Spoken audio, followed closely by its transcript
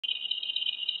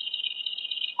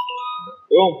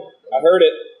Boom. I heard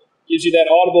it. Gives you that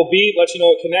audible beep, lets you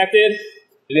know it connected.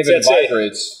 It even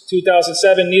vibrates.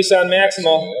 2007 Nissan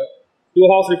Maxima. Yeah. Do a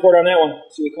health report on that one.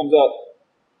 See what comes up.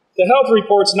 The health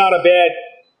report's not a bad,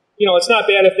 it's not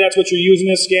bad if that's what you're using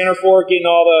this scanner for, getting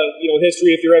all the,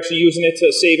 history if you're actually using it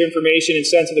to save information and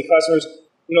send to the customers.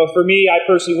 For me, I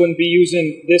personally wouldn't be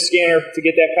using this scanner to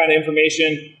get that kind of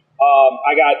information.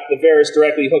 I got the Varus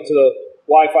directly hooked to the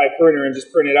Wi-Fi printer and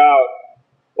just print it out.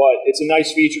 But it's a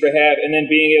nice feature to have, and then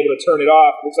being able to turn it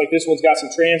off. Looks like this one's got some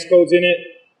transcodes in it.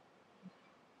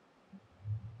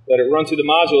 Let it run through the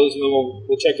modules, and then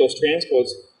we'll check those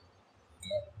transcodes.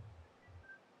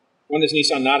 When does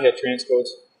Nissan not have transcodes?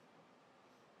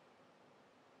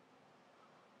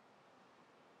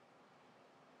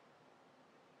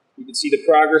 You can see the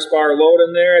progress bar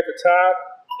loading there at the top.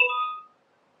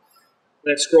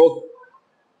 Then scroll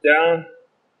down.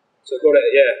 So go to,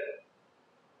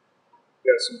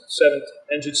 got some 7th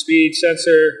engine speed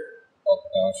sensor. Up,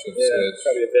 down, shift, switch.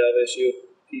 Probably a valve issue.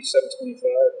 P725,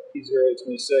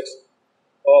 P0826.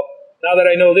 Well, now that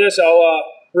I know this, I'll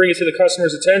bring it to the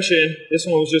customer's attention. This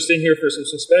one was just in here for some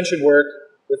suspension work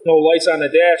with no lights on the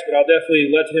dash, but I'll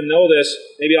definitely let him know this.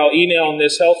 Maybe I'll email him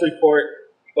this health report.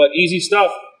 But easy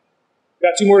stuff.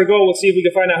 Got 2 more to go. Let's see if we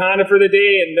can find a Honda for the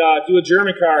day and do a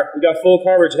German car. We got full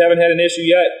coverage. Haven't had an issue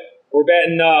yet. We're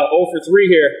batting 0 for 3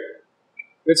 here.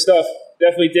 Good stuff.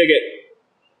 Definitely dig it.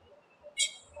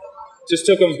 Just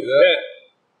took them. Yeah.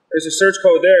 There's a search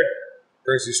code there.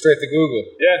 Brings you straight to Google.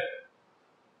 Yeah.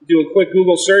 Do a quick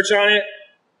Google search on it.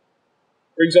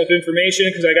 Brings up information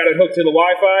because I got it hooked to the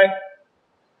Wi-Fi.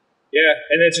 Yeah,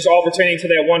 and it's just all pertaining to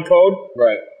that one code.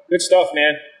 Right. Good stuff,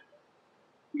 man.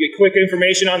 You get quick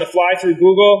information on the fly through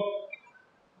Google.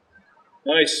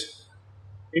 Nice.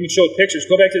 Even showed pictures.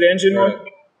 Go back to the engine one.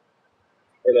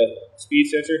 Or the speed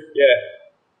sensor.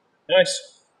 Yeah.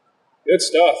 Nice. Good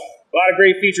stuff. A lot of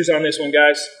great features on this one,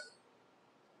 guys.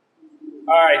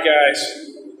 All right, guys.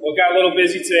 Well, got a little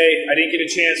busy today. I didn't get a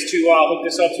chance to hook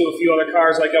this up to a few other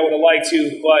cars like I would have liked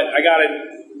to, but I got to,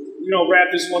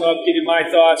 wrap this one up, give you my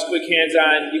thoughts, quick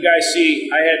hands-on. You guys see,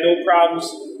 I had no problems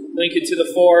linking to the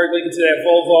Ford, linking to that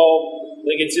Volvo,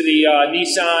 linking to the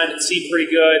Nissan. It seemed pretty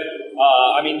good.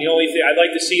 The only thing, I'd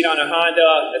like to see it on a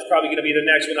Honda. That's probably going to be the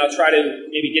next one. I'll try to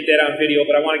maybe get that on video,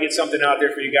 but I want to get something out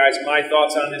there for you guys. My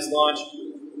thoughts on this launch.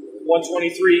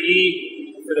 123E.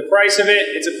 For the price of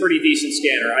it, it's a pretty decent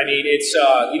scanner. It's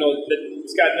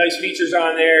it's got nice features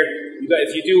on there.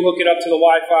 If you do hook it up to the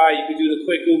Wi-Fi, you can do the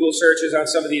quick Google searches on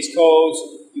some of these codes.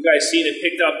 You guys seen it,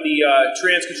 picked up the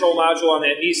trans control module on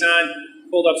that Nissan,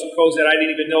 pulled up some codes that I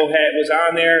didn't even know was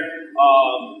on there.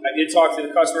 I did talk to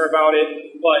the customer about it,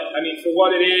 but for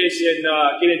what it is and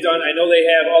get it done. I know they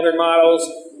have other models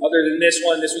other than this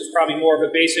one. This one's probably more of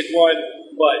a basic one,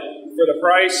 but for the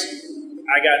price,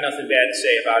 I got nothing bad to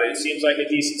say about it. It seems like a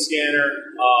decent scanner.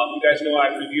 You guys know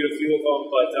I've reviewed a few of them,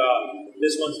 but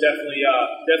this one's definitely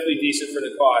decent for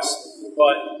the cost.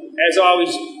 But as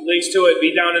always, links to it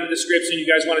be down in the description. You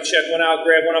guys want to check one out,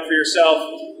 grab one up for yourself.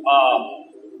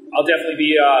 I'll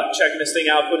definitely be checking this thing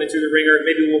out, putting it through the ringer.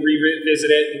 Maybe we'll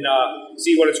revisit it and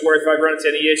see what it's worth if I run into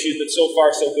any issues. But so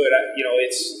far, so good.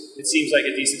 It seems like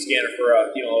a decent scanner for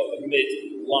a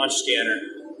mid-launch scanner.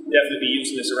 Definitely be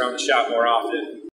using this around the shop more often.